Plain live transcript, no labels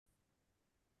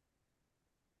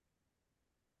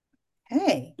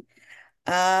Hey,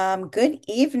 good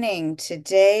evening.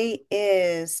 Today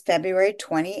is February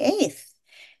 28th,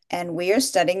 and we are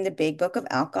studying the Big Book of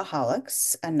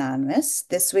Alcoholics Anonymous.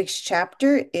 This week's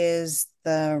chapter is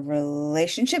the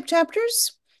relationship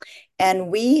chapters, and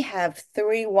we have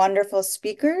three wonderful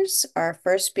speakers. Our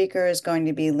first speaker is going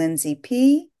to be Lindsay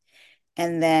P.,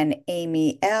 and then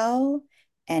Amy L.,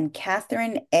 and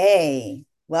Catherine A.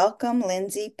 Welcome,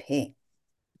 Lindsay P.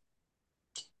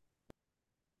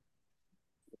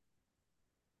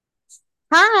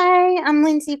 Hi, I'm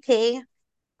Lindsay P.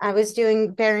 I was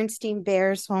doing Berenstein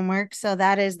Bears homework, so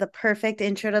that is the perfect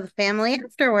intro to the family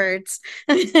afterwards.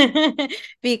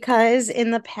 Because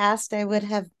in the past, I would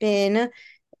have been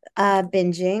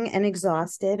binging and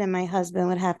exhausted, and my husband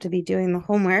would have to be doing the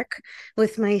homework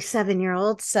with my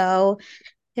 7-year-old. So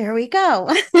there we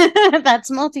go. That's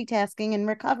multitasking and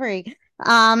recovery.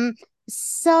 Um,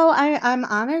 I'm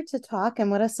honored to talk,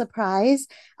 and what a surprise.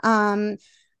 Um,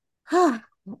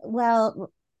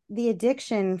 Well, the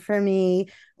addiction for me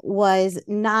was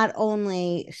not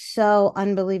only so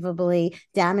unbelievably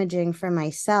damaging for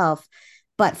myself,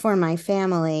 but for my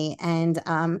family. And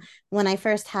when I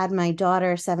first had my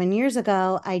daughter 7 years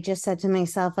ago, I just said to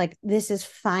myself, like, this is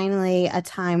finally a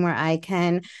time where I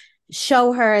can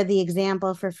show her the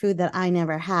example for food that I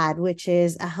never had, which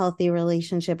is a healthy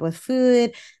relationship with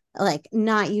food, like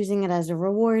not using it as a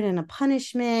reward and a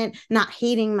punishment, not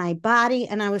hating my body.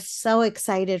 And I was so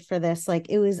excited for this. Like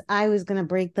I was going to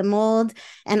break the mold,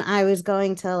 and I was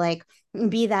going to like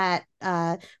be that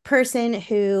person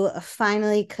who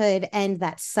finally could end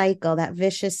that cycle, that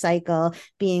vicious cycle,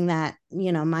 being that,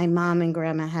 my mom and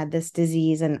grandma had this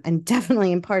disease and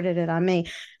definitely imparted it on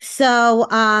me. So,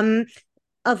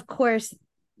 of course,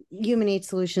 human aid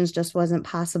solutions just wasn't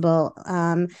possible.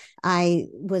 I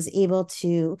was able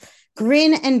to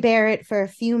grin and bear it for a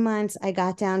few months. I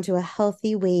got down to a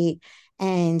healthy weight,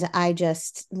 and I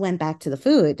just went back to the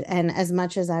food. And as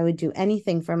much as I would do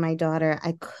anything for my daughter,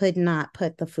 I could not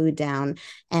put the food down.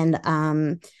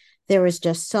 And there was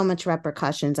just so much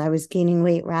repercussions. I was gaining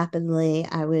weight rapidly.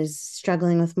 I was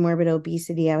struggling with morbid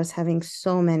obesity. I was having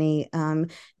so many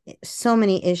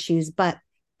issues. But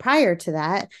prior to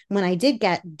that, when I did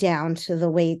get down to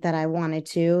the weight that I wanted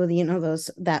to,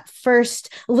 those that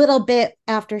first little bit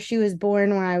after she was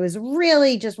born where I was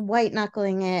really just white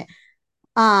knuckling it,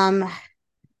 um,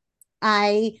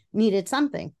 I needed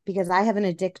something because I have an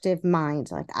addictive mind.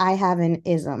 Like I have an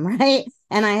ism, right?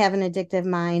 And I have an addictive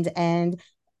mind. And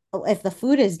if the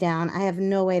food is down, I have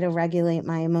no way to regulate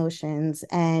my emotions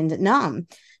and numb.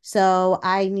 So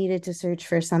I needed to search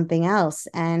for something else.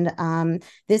 And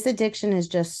this addiction is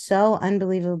just so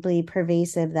unbelievably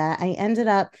pervasive that I ended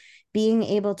up being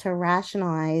able to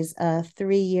rationalize a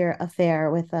 3-year affair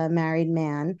with a married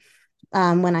man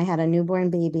when I had a newborn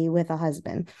baby with a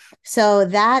husband. So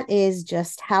that is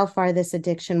just how far this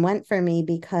addiction went for me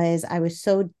because I was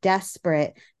so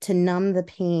desperate to numb the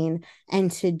pain and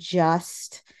to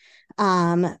just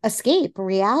escape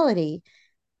reality.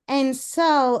 And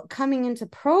so coming into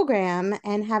program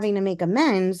and having to make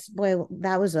amends, boy,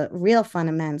 that was a real fun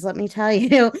amends, let me tell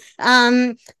you.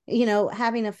 Having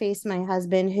to face my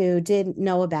husband who did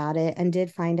know about it and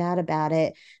did find out about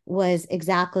it was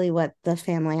exactly what the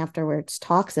family afterwards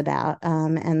talks about.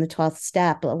 And the 12th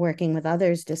step, working with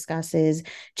others, discusses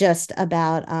just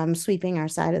about sweeping our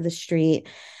side of the street.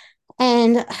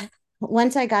 And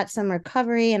once I got some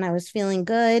recovery and I was feeling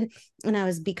good and I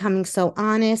was becoming so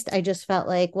honest, I just felt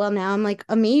like, well, now I'm like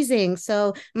amazing.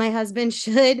 So my husband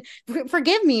should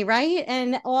forgive me, right?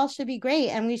 And all should be great.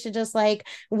 And we should just like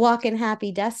walk in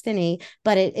happy destiny.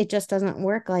 But it just doesn't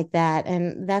work like that.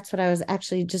 And that's what I was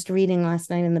actually just reading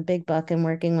last night in the big book and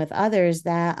working with others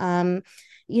that,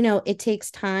 it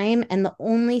takes time. And the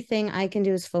only thing I can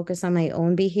do is focus on my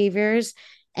own behaviors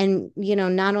and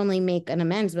not only make an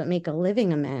amends but make a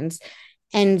living amends.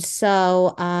 And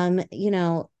so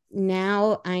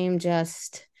now I am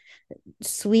just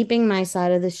sweeping my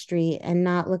side of the street and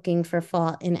not looking for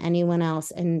fault in anyone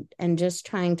else, and just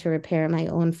trying to repair my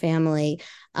own family.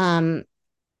 And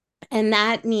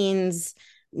that means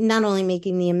not only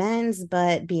making the amends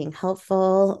but being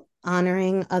helpful,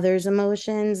 honoring others'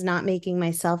 emotions, not making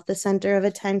myself the center of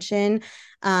attention,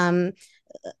 um,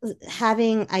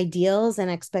 having ideals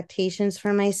and expectations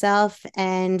for myself,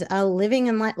 and living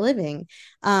and let living.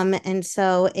 And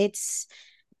so it's,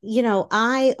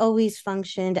 I always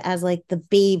functioned as like the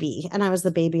baby, and I was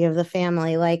the baby of the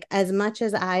family. Like, as much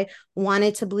as I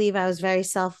wanted to believe I was very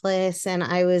selfless and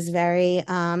I was very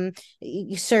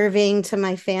serving to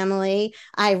my family,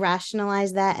 I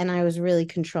rationalized that and I was really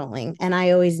controlling, and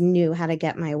I always knew how to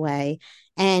get my way.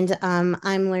 And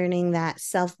I'm learning that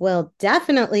self will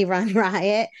definitely run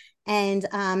riot. And,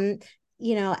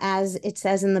 as it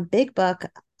says in the big book,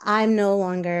 I'm no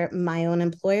longer my own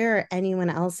employer or anyone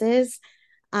else's.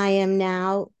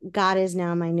 God is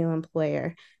now my new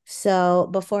employer. So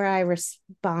before I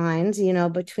respond,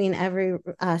 between every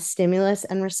stimulus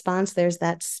and response, there's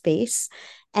that space.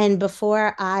 And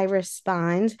before I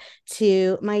respond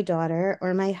to my daughter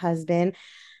or my husband,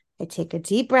 I take a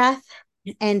deep breath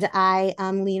and I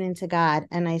lean into God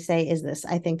and I say,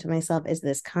 I think to myself, is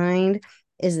this kind?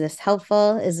 Is this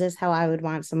helpful? Is this how I would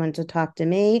want someone to talk to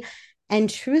me? And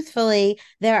truthfully,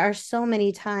 there are so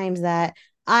many times that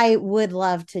I would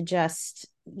love to just,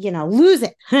 lose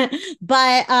it,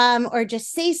 but, or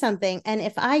just say something. And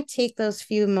if I take those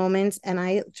few moments and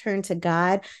I turn to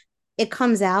God, it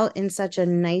comes out in such a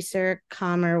nicer,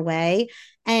 calmer way.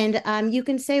 And you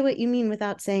can say what you mean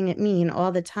without saying it mean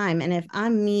all the time. And if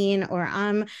I'm mean or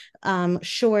I'm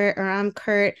short or I'm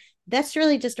curt, that's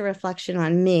really just a reflection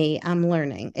on me. I'm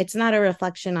learning. It's not a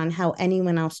reflection on how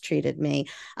anyone else treated me.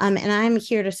 And I'm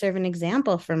here to serve an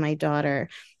example for my daughter.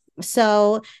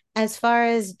 So as far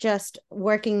as just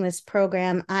working this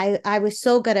program, I was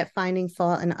so good at finding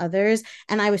fault in others,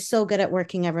 and I was so good at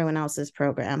working everyone else's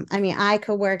program. I mean, I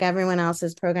could work everyone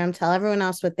else's program, tell everyone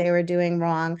else what they were doing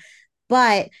wrong,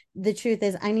 but the truth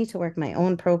is I need to work my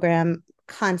own program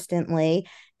constantly.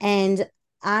 And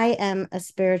I am a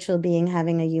spiritual being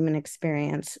having a human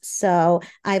experience. So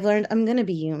I've learned I'm going to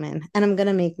be human and I'm going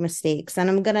to make mistakes and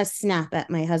I'm going to snap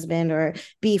at my husband or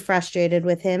be frustrated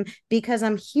with him because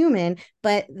I'm human.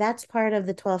 But that's part of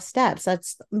the 12 steps.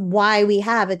 That's why we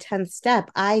have a 10th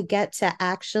step. I get to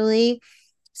actually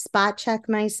spot check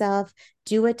myself,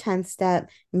 do a 10th step,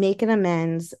 make an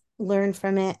amends, learn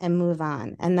from it, and move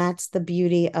on. And that's the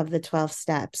beauty of the 12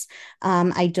 steps.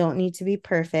 I don't need to be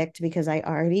perfect because I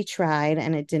already tried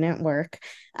and it didn't work.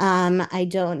 I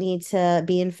don't need to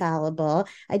be infallible.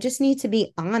 I just need to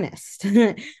be honest,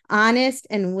 honest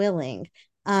and willing.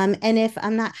 And if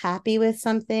I'm not happy with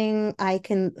something, I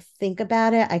can think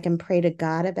about it. I can pray to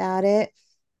God about it.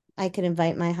 I can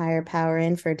invite my higher power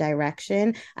in for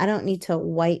direction. I don't need to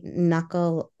white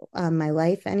knuckle my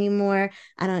life anymore.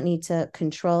 I don't need to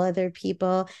control other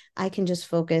people. I can just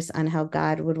focus on how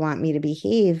God would want me to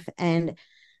behave. And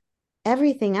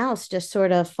everything else just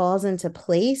sort of falls into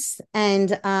place. And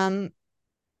the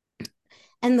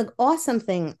awesome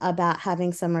thing about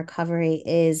having some recovery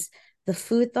is the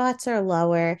food thoughts are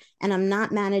lower and I'm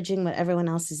not managing what everyone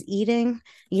else is eating,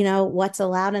 what's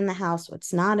allowed in the house,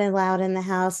 what's not allowed in the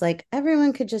house. Like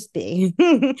everyone could just be.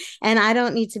 And I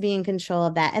don't need to be in control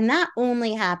of that. And that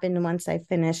only happened once I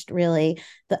finished really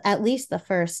at least the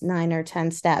first 9 or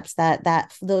 10 steps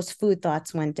that those food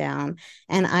thoughts went down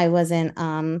and I wasn't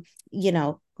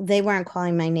they weren't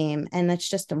calling my name. And that's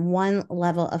just one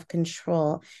level of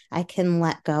control I can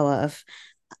let go of.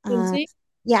 Uh, Lindsay,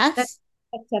 yes. that's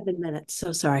 7 minutes.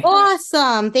 So sorry.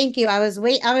 Awesome. Thank you. I was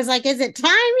like, is it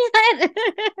time yet?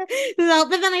 So,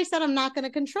 but then I said, I'm not going to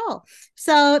control.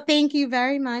 So thank you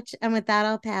very much. And with that,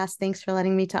 I'll pass. Thanks for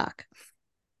letting me talk.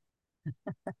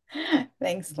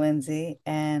 Thanks, Lindsay.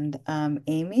 And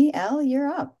Amy L., you're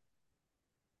up.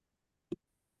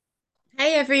 Hi,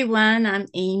 everyone. I'm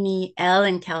Amy L.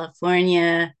 in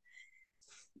California.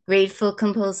 Grateful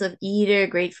compulsive eater.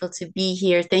 Grateful to be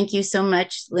here. Thank you so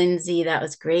much, Lindsay. That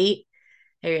was great.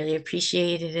 I really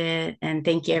appreciated it. And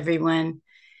thank you, everyone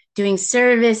doing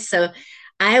service. So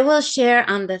I will share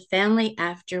on the family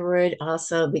afterward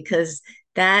also because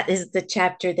that is the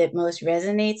chapter that most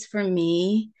resonates for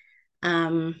me.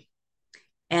 And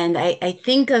I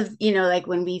think of, like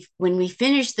when we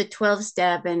finish the 12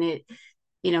 step and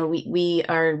we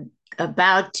are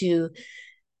about to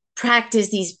practice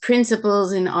these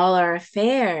principles in all our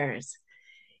affairs,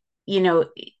 you know,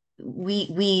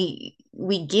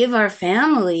 we give our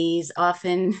families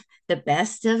often the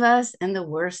best of us and the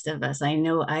worst of us. I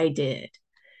know I did.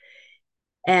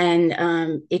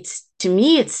 And it's to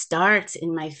me, it starts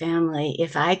in my family.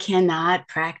 If I cannot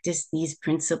practice these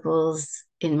principles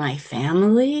in my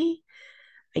family,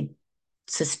 I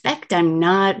suspect I'm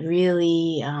not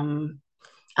really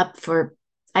up for,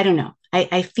 I don't know.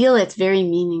 I feel it's very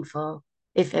meaningful.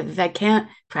 If I can't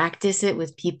practice it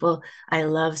with people I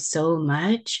love so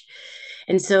much.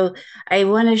 And so I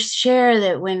want to share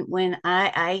that when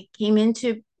I came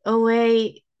into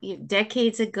OA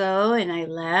decades ago and I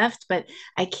left, but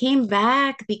I came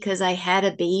back because I had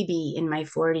a baby in my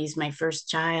 40s, my first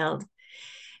child.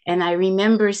 And I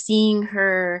remember seeing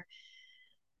her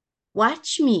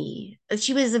watch me.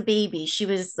 She was a baby. She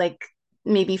was like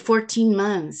maybe 14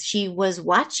 months. She was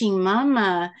watching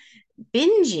Mama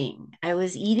binging. I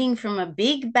was eating from a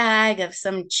big bag of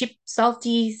some chip,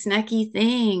 salty, snacky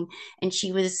thing, and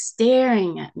she was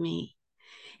staring at me.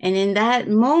 And in that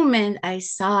moment, I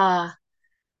saw,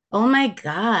 oh my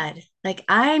God, like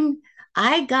I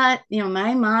got,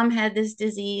 my mom had this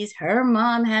disease, her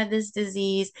mom had this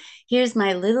disease. Here's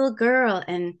my little girl.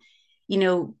 And,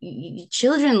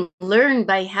 children learn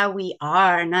by how we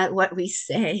are, not what we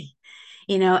say.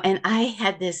 And I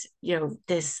had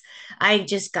I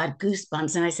just got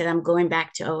goosebumps and I said, I'm going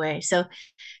back to OA. So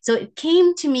it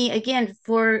came to me again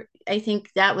I think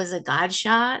that was a God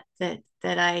shot that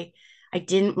I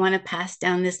didn't want to pass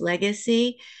down this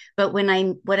legacy. But what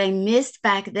I missed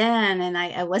back then, and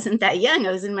I wasn't that young,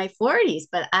 I was in my 40s,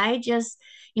 but I just,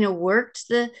 worked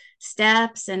the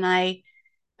steps and I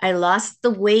lost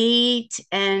the weight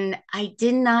and I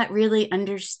did not really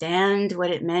understand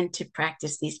what it meant to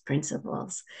practice these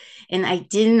principles. And I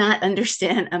did not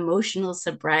understand emotional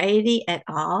sobriety at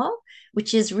all,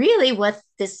 which is really what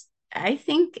this, I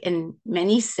think, and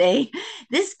many say,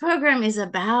 this program is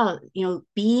about,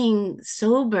 being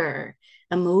sober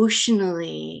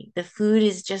emotionally. The food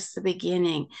is just the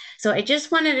beginning. So I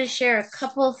just wanted to share a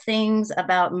couple things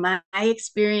about my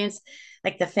experience,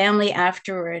 like the family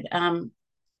afterward.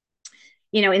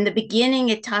 In the beginning,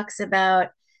 it talks about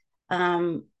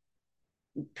um,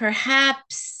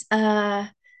 perhaps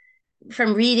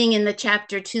from reading in the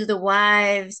chapter to the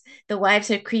wives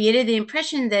had created the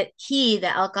impression that he,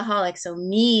 the alcoholic, so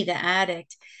me, the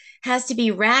addict, has to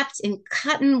be wrapped in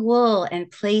cotton wool and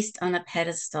placed on a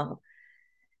pedestal.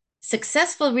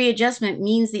 Successful readjustment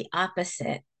means the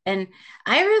opposite. And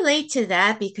I relate to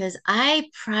that because I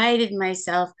prided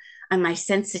myself on my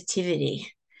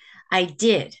sensitivity. I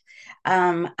did.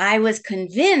 I was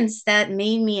convinced that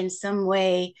made me in some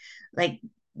way, like,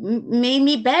 made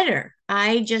me better.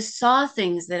 I just saw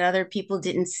things that other people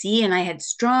didn't see, and I had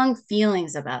strong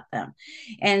feelings about them.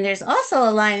 And there's also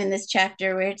a line in this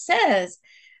chapter where it says,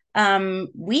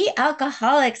 we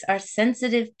alcoholics are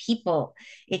sensitive people.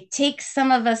 It takes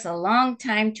some of us a long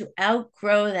time to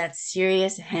outgrow that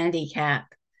serious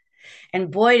handicap.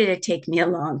 And boy, did it take me a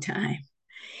long time.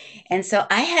 And so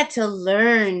I had to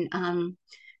learn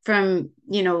from,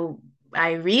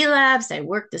 I relapsed, I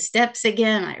worked the steps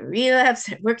again, I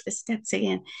relapsed, I worked the steps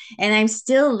again. And I'm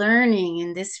still learning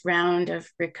in this round of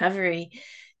recovery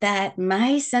that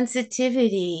my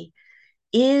sensitivity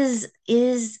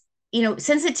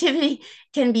sensitivity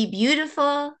can be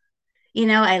beautiful.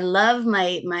 I love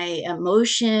my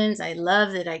emotions. I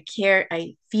love that I care,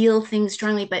 I feel things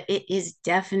strongly, but it is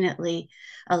definitely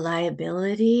a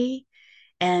liability.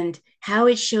 And how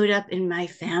it showed up in my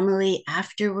family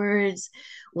afterwards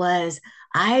was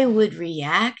I would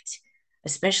react,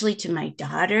 especially to my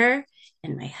daughter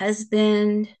and my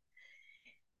husband,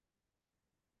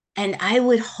 and I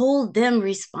would hold them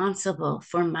responsible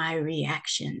for my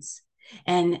reactions.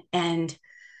 And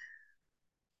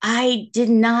I did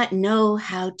not know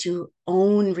how to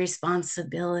own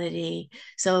responsibility.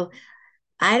 So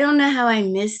I don't know how I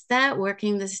missed that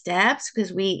working the steps,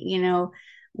 because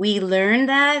we learned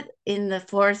that in the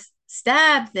fourth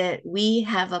step that we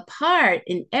have a part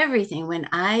in everything. When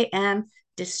I am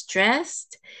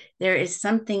distressed, there is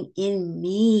something in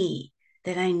me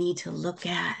that I need to look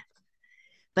at.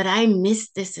 But I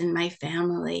missed this in my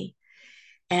family.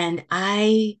 And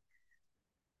I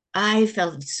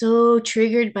felt so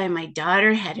triggered by my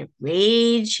daughter, had a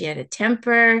rage, she had a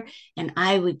temper, and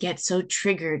I would get so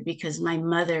triggered because my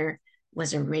mother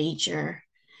was a rager.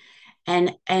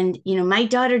 And my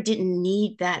daughter didn't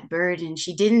need that burden.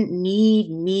 She didn't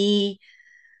need me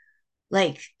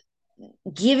like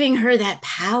giving her that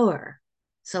power.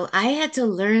 So I had to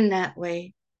learn that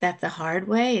the hard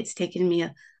way. It's taken me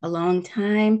a long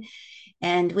time.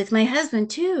 And with my husband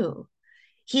too.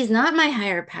 He's not my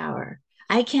higher power.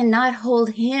 I cannot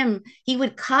hold him. He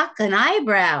would cock an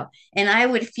eyebrow and I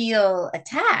would feel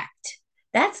attacked.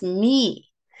 That's me.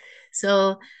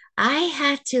 So I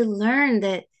had to learn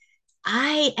that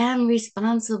I am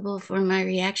responsible for my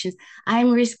reactions.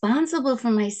 I'm responsible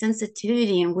for my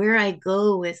sensitivity and where I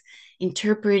go with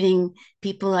interpreting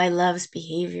people I love's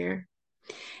behavior.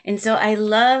 And so I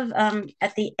love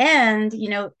at the end,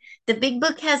 the big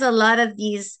book has a lot of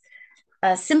these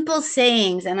simple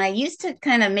sayings, and I used to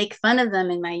kind of make fun of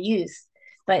them in my youth,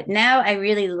 but now I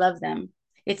really love them.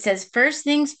 It says, first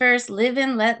things first, live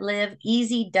and let live,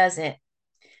 easy does it.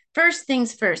 First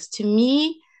things first, to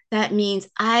me, that means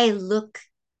I look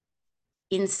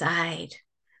inside.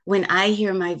 When I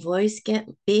hear my voice get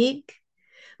big,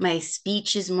 my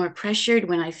speech is more pressured,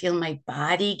 when I feel my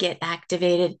body get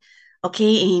activated.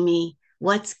 Okay, Amy,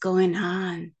 what's going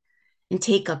on? And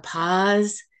take a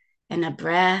pause and a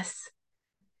breath.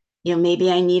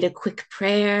 Maybe I need a quick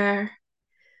prayer,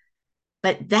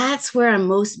 but that's where I'm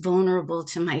most vulnerable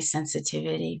to my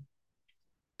sensitivity.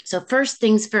 So, first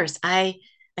things first, I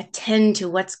attend to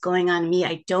what's going on in me.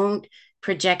 I don't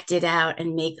project it out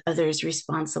and make others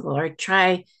responsible, or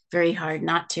try very hard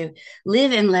not to.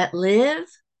 Live and let live.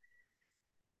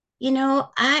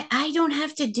 I don't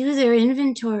have to do their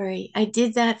inventory. I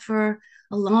did that for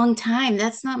a long time.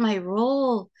 That's not my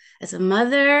role as a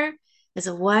mother, as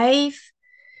a wife.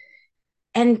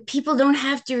 And people don't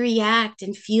have to react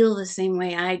and feel the same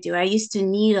way I do. I used to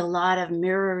need a lot of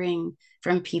mirroring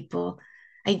from people.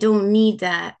 I don't need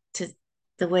that to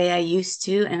the way I used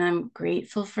to, and I'm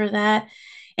grateful for that.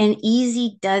 And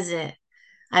easy does it.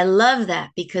 I love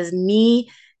that, because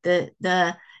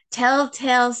the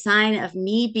telltale sign of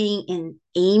me being in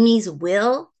Amy's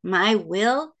will, my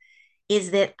will,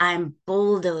 is that I'm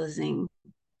bulldozing.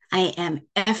 I am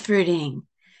efforting.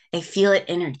 I feel it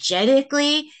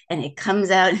energetically and it comes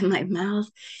out in my mouth.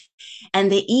 And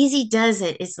the easy does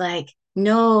it. It's like,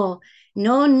 no,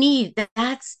 no need.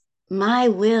 That's my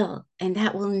will. And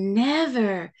that will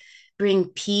never bring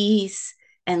peace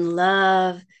and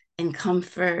love and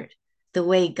comfort the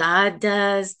way God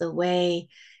does, the way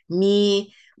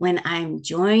me, when I'm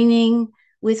joining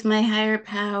with my higher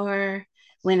power,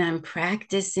 when I'm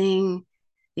practicing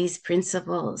these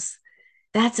principles.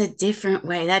 That's a different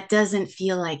way. That doesn't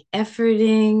feel like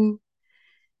efforting.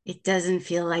 It doesn't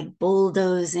feel like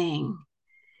bulldozing.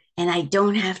 And I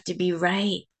don't have to be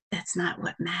right. That's not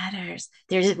what matters.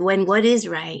 There's when what is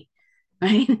right,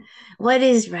 right? What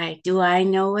is right? Do I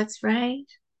know what's right?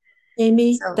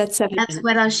 Amy, So that's 7 minutes. that's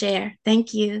what I'll share.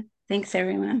 Thank you. Thanks,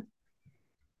 everyone.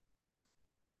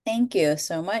 Thank you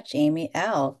so much, Amy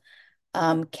L.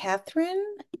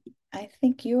 Catherine, I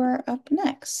think you are up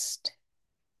next.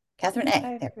 Catherine A.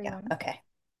 Hi, There we go. everyone. Okay.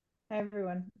 Hi,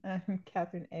 everyone. I'm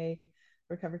Catherine A.,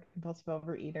 recovered compulsive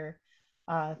overeater.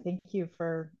 Thank you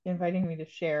for inviting me to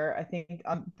share. I think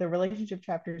the relationship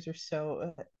chapters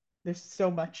are there's so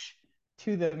much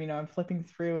to them. I'm flipping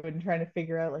through and trying to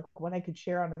figure out like what I could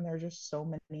share on, and there are just so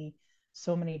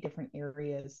many different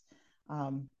areas.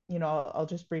 I'll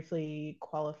just briefly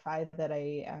qualify that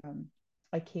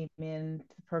I came into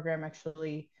the program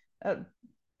actually.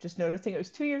 Just noticing it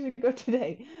was 2 years ago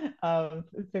today,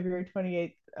 February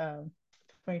 28th,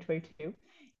 2022.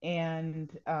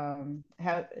 And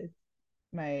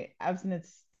my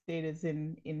abstinence date is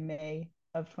in May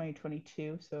of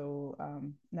 2022. So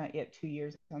not yet 2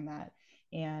 years on that.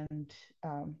 And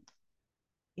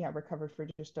yeah, recovered for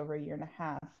just over a year and a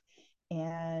half.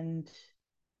 And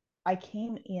I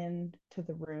came into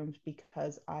the rooms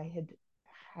because I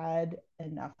had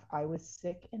enough. I was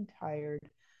sick and tired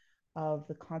of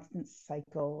the constant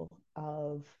cycle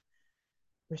of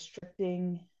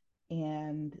restricting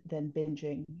and then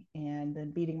binging and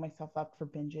then beating myself up for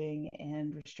binging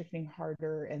and restricting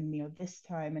harder and this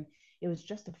time, and it was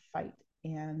just a fight,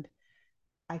 and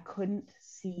I couldn't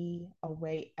see a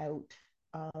way out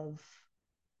of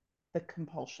the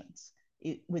compulsions.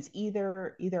 It was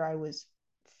either I was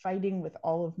fighting with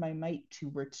all of my might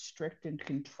to restrict and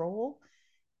control,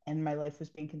 and my life was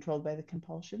being controlled by the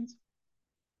compulsions,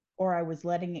 or I was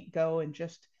letting it go and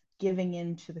just giving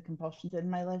in to the compulsions,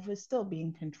 and my life was still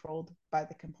being controlled by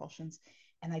the compulsions,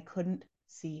 and I couldn't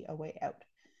see a way out.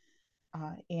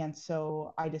 And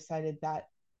so I decided that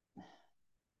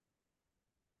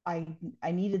I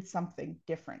needed something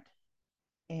different,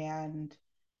 and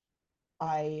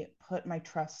I put my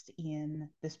trust in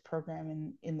this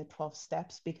program in the 12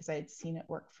 steps because I had seen it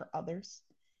work for others,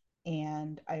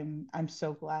 and I'm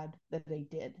so glad that they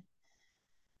did.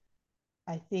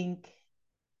 I think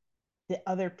the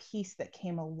other piece that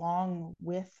came along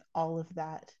with all of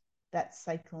that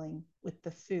cycling with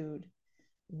the food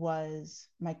was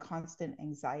my constant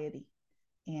anxiety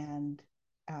and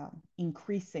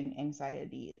increasing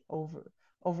anxiety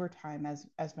over time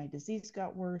as my disease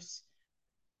got worse.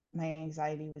 My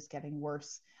anxiety was getting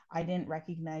worse. I didn't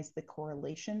recognize the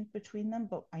correlation between them,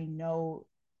 but I know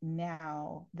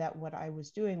now that what I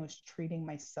was doing was treating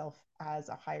myself as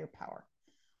a higher power.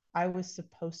 I was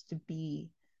supposed to be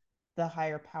the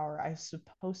higher power. I was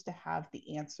supposed to have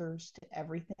the answers to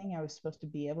everything. I was supposed to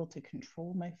be able to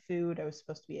control my food. I was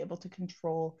supposed to be able to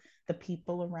control the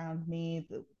people around me,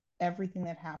 everything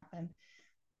that happened.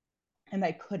 And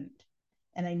I couldn't.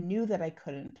 And I knew that I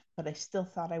couldn't, but I still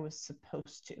thought I was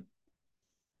supposed to.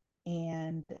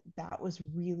 And that was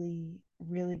really,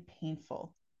 really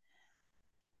painful.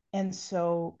 And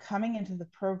so coming into the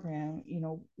program,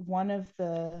 one of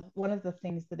the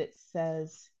things that it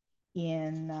says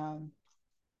in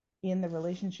the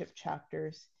relationship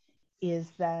chapters is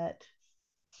that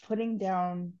putting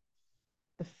down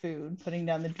the food, putting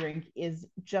down the drink is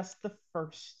just the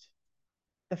first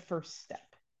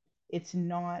step. It's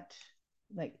not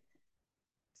like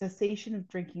cessation of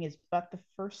drinking is but the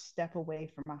first step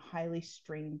away from a highly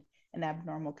strained and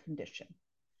abnormal condition.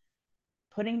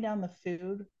 Putting down the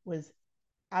food was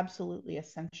absolutely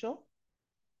essential,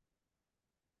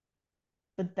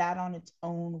 but that on its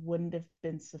own wouldn't have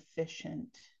been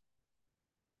sufficient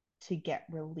to get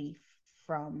relief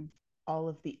from all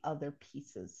of the other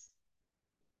pieces.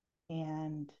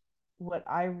 And what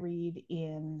I read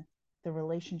in the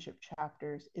relationship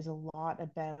chapters is a lot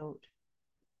about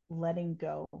letting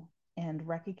go and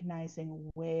recognizing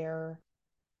where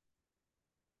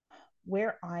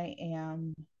I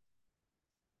am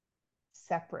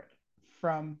separate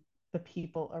from the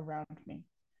people around me.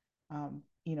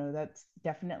 That's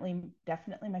definitely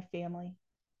my family,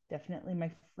 definitely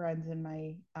my friends and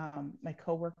my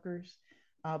coworkers,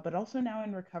 but also now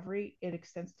in recovery, it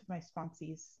extends to my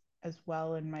sponsees as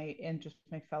well, and just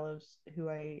my fellows who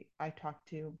I talk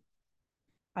to.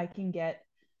 I can get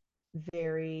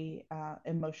very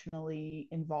emotionally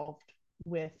involved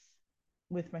with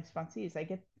my sponsees.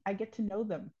 I get to know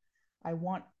them. I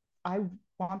want I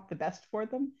want the best for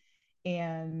them,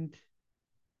 and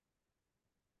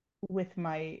with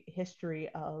my history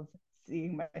of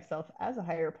seeing myself as a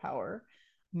higher power,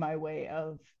 my way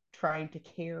of trying to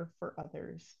care for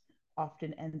others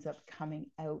often ends up coming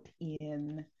out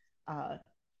in uh,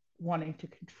 wanting to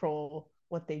control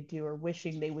what they do or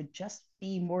wishing they would just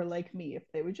be more like me. If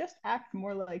they would just act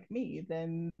more like me,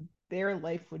 then their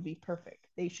life would be perfect.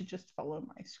 They should just follow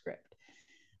my script.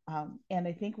 And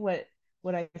I think what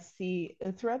I see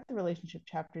throughout the relationship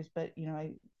chapters, but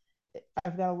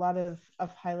I've got a lot of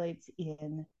highlights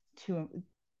in to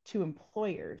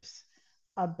employers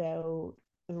about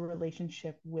the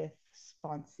relationship with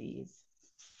sponsees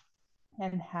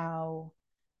and how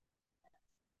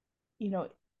you know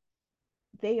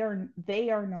they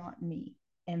are not me,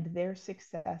 and their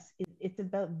success it's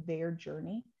about their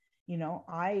journey.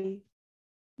 I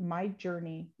my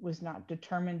journey was not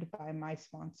determined by my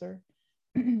sponsor.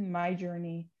 My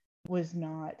journey was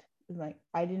not like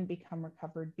I didn't become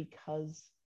recovered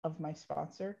because of my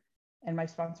sponsor. And my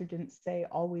sponsor didn't say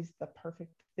always the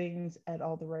perfect things at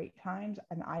all the right times.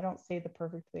 And I don't say the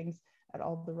perfect things at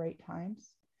all the right times.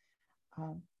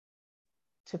 Um,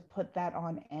 to put that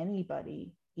on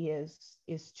anybody is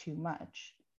too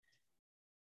much.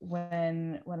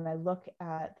 When I look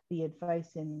at the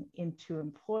advice into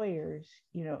employers,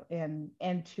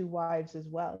 and to wives as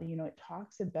well, it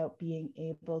talks about being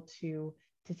able to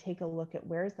take a look at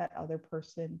where is that other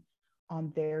person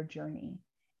on their journey,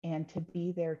 and to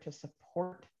be there to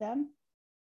support them,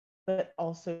 but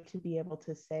also to be able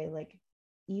to say, like,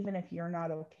 even if you're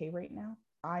not okay right now,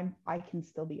 I can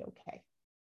still be okay.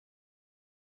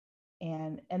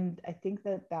 And I think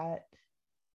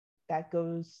that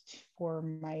goes for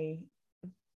my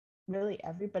really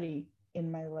everybody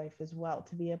in my life as well,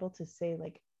 to be able to say,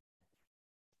 like,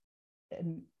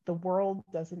 and the world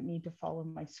doesn't need to follow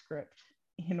my script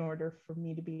in order for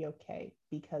me to be okay,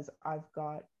 because I've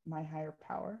got my higher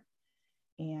power,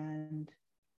 and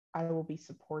I will be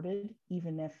supported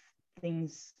even if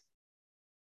things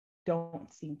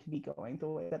don't seem to be going the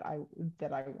way that I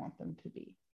want them to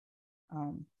be.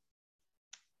 um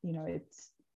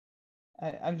it's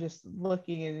I'm just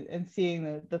looking and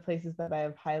seeing the places that I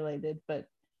have highlighted, but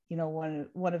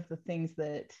one of the things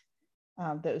that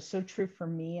that was so true for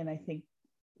me, and I think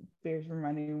bears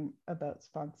reminding about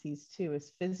sponsees too,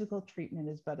 is physical treatment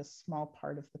is but a small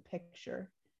part of the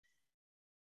picture.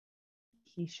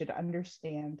 He should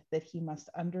understand that he must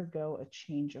undergo a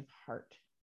change of heart.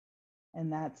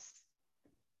 And that's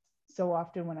so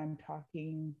often when I'm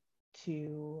talking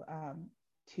to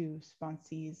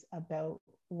sponsees about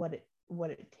what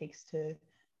it takes to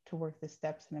work the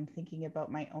steps, and I'm thinking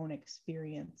about my own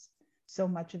experience. So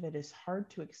much of it is hard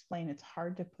to explain. It's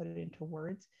hard to put it into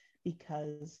words,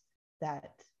 because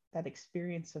that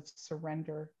experience of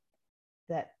surrender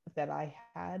that I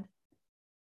had,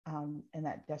 and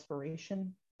that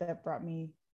desperation that brought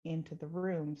me into the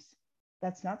rooms,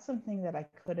 that's not something that I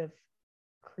could have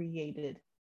created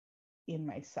in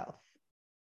myself.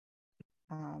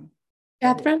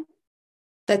 Catherine,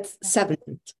 that's Yeah. 7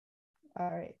 minutes. All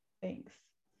right, thanks.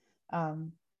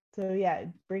 So yeah,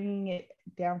 bringing it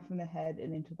down from the head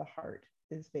and into the heart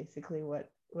is basically what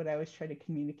I was trying to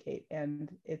communicate, and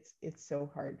it's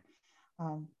so hard.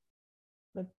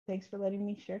 But thanks for letting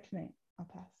me share tonight. I'll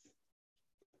pass.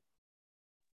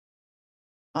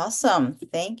 Awesome.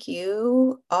 Thank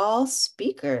you, all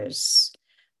speakers.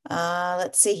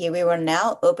 Let's see here. We will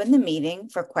now open the meeting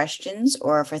for questions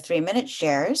or for 3-minute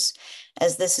shares.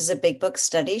 As this is a big book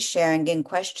study, sharing in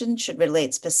questions should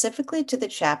relate specifically to the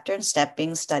chapter and step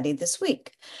being studied this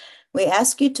week. We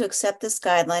ask you to accept this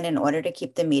guideline in order to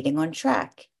keep the meeting on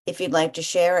track. If you'd like to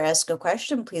share or ask a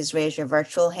question, please raise your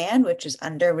virtual hand, which is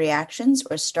under reactions,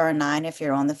 or *9 if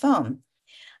you're on the phone.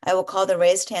 I will call the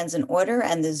raised hands in order,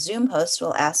 and the Zoom host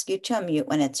will ask you to unmute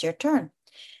when it's your turn.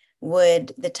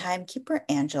 Would the timekeeper,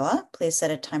 Angela, please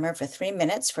set a timer for 3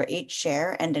 minutes for each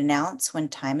share and announce when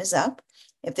time is up?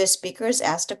 If the speaker is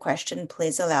asked a question,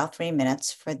 please allow 3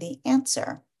 minutes for the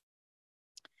answer.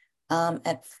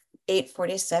 At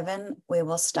 8:47, we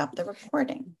will stop the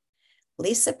recording.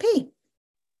 Lisa P.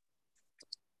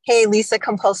 Hey, Lisa,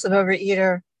 compulsive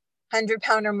overeater,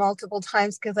 100-pounder multiple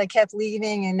times because I kept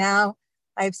leaving, and now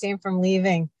I abstain from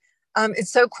leaving.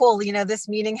 It's so cool. You know, this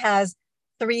meeting has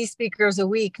 3 speakers a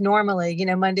week normally, you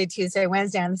know, Monday, Tuesday,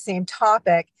 Wednesday on the same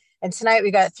topic. And tonight we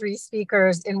got 3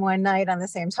 speakers in one night on the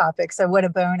same topic. So what a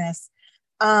bonus.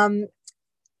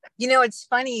 You know, it's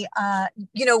funny,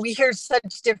 you know, we hear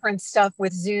such different stuff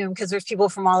with Zoom because there's people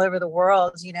from all over the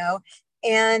world, you know,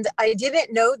 and I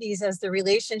didn't know these as the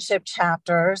relationship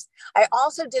chapters. I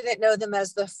also didn't know them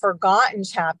as the forgotten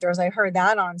chapters. I heard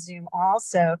that on Zoom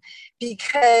also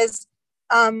because,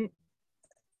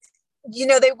 you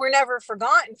know, they were never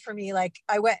forgotten for me. Like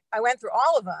I went through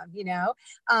all of them, you know,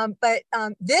 but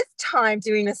this time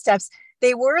doing the steps,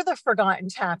 they were the forgotten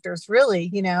chapters,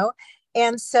 really, you know.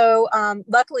 And so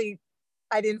luckily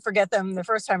I didn't forget them the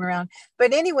first time around.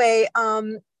 But anyway,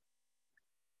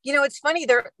 you know, it's funny,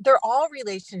 they're all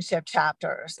relationship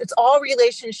chapters. It's all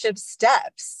relationship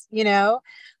steps, you know.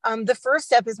 The first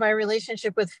step is my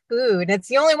relationship with food. It's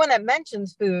the only one that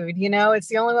mentions food, you know. It's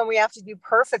the only one we have to do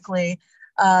perfectly.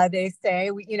 They say,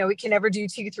 you know, we can never do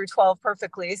 2 through 12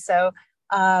 perfectly. So,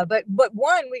 but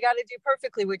one we got to do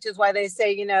perfectly, which is why they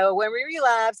say, you know, when we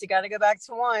relapse, you got to go back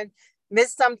to 1.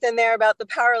 Missed something there about the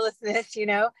powerlessness, you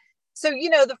know. So, you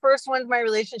know, the first one's my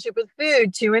relationship with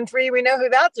food. 2 and 3, we know who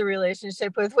that's a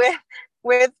relationship with.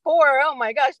 With 4, oh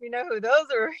my gosh, we know who those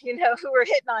are, you know, who we're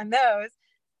hitting on those.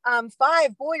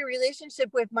 5, boy,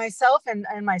 relationship with myself and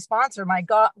my sponsor, my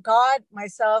God,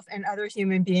 myself, and other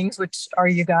human beings, which are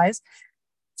you guys.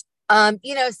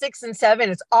 You know, 6 and 7,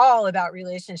 it's all about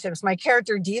relationships. My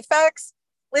character defects.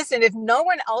 Listen, if no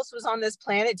one else was on this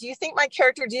planet, do you think my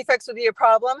character defects would be a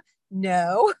problem?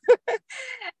 No.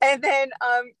 And then,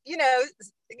 you know,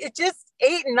 it just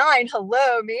 8 and 9,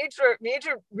 hello,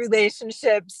 major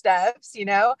relationship steps, you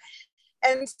know.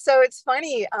 And so it's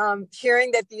funny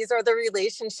hearing that these are the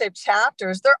relationship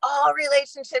chapters. They're all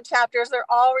relationship chapters. They're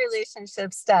all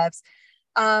relationship steps.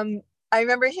 I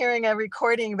remember hearing a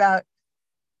recording about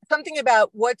something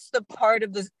about what's the part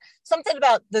of the, something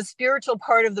about the spiritual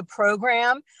part of the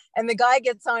program. And the guy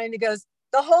gets on and he goes,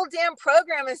 the whole damn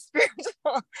program is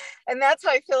spiritual. And that's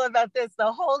how I feel about this.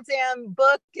 The whole damn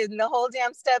book and the whole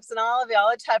damn steps and all of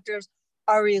the chapters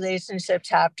are relationship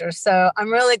chapters. So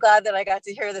I'm really glad that I got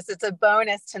to hear this. It's a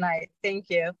bonus tonight. Thank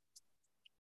you.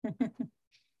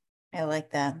 I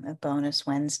like that, a bonus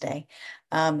Wednesday.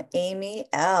 Amy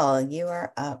L., you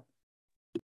are up.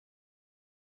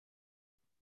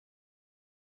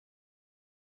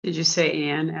 Did you say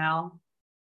Ann L?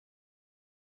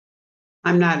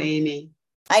 I'm not Amy.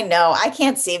 I know, I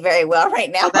can't see very well right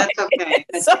now. Oh, that's okay.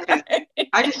 That's okay.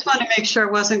 I just want to make sure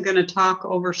I wasn't going to talk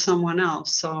over someone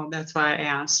else, so that's why I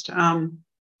asked.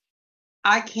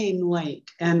 I came late,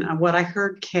 and what I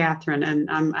heard, Catherine, and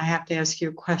I have to ask you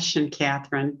a question,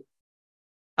 Catherine.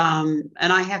 And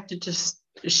I have to just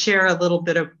share a little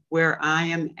bit of where I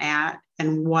am at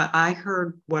and what I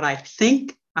heard, what I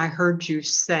think I heard you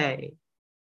say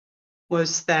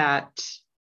was that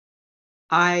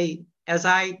as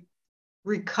I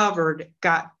recovered,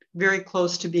 got very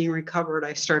close to being recovered,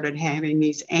 I started having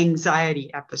these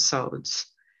anxiety episodes.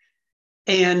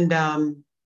 And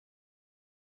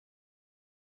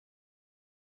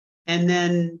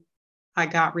then I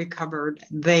got recovered.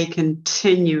 They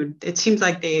continued. It seems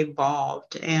like they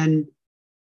evolved. And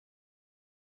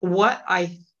what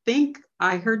I think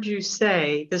I heard you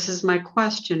say, this is my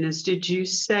question, is did you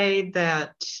say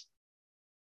that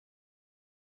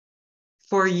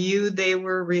for you, they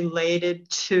were related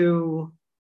to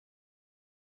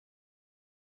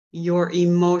your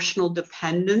emotional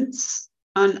dependence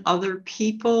on other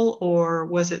people, or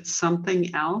was it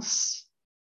something else?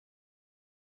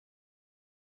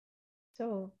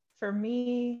 So for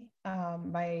me,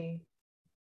 I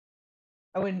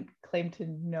wouldn't claim to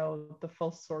know the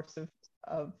full source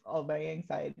of all my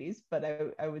anxieties, but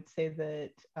I would say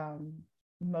that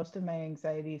most of my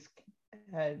anxieties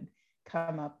had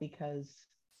come up because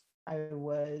I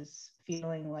was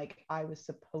feeling like I was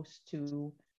supposed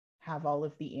to have all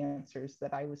of the answers,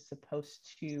 that I was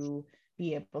supposed to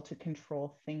be able to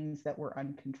control things that were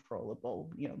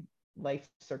uncontrollable, you know, life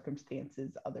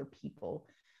circumstances, other people,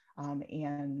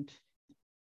 and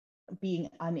being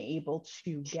unable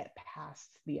to get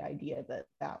past the idea that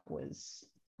that was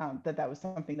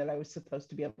something that I was supposed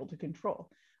to be able to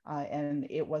control. And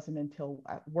it wasn't until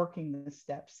working the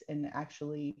steps and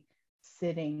actually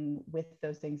sitting with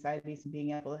those anxieties and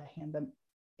being able to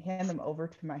hand them over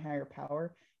to my higher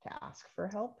power to ask for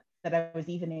help that I was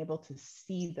even able to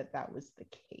see that that was the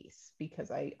case,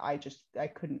 because I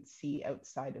couldn't see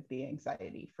outside of the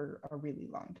anxiety for a really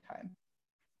long time.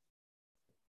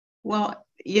 Well,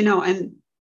 you know, and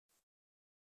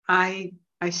I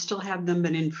still have them,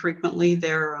 but infrequently.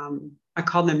 They're I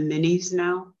call them minis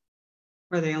now,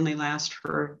 where they only last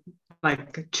for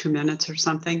like 2 minutes or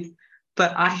something.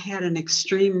 But I had an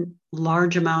extreme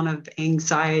large amount of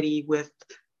anxiety with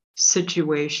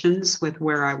situations, with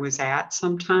where I was at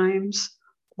sometimes,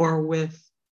 or with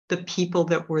the people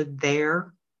that were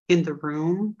there in the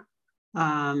room.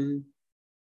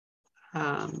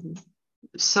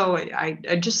 So I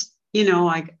just, you know,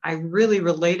 I really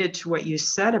related to what you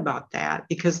said about that,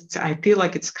 because I feel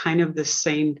like it's kind of the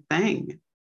same thing.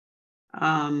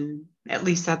 At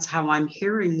least that's how I'm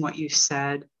hearing what you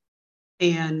said.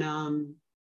 And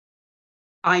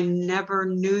I never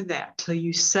knew that till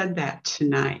you said that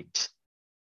tonight.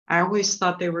 I always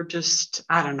thought they were just,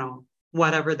 I don't know,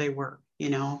 whatever they were, you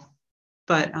know.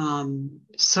 But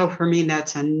so for me,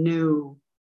 that's a new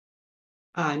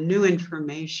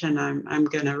information. I'm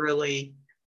going to really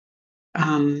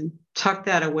tuck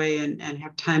that away and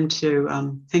have time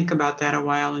to think about that a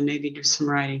while and maybe do some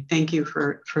writing. Thank you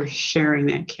for sharing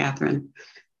that, Catherine.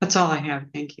 That's all I have.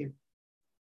 Thank you.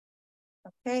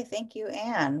 Okay, thank you,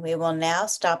 Anne. We will now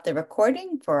stop the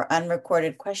recording for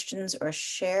unrecorded questions or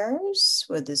shares.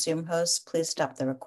 Would the Zoom host please stop the recording?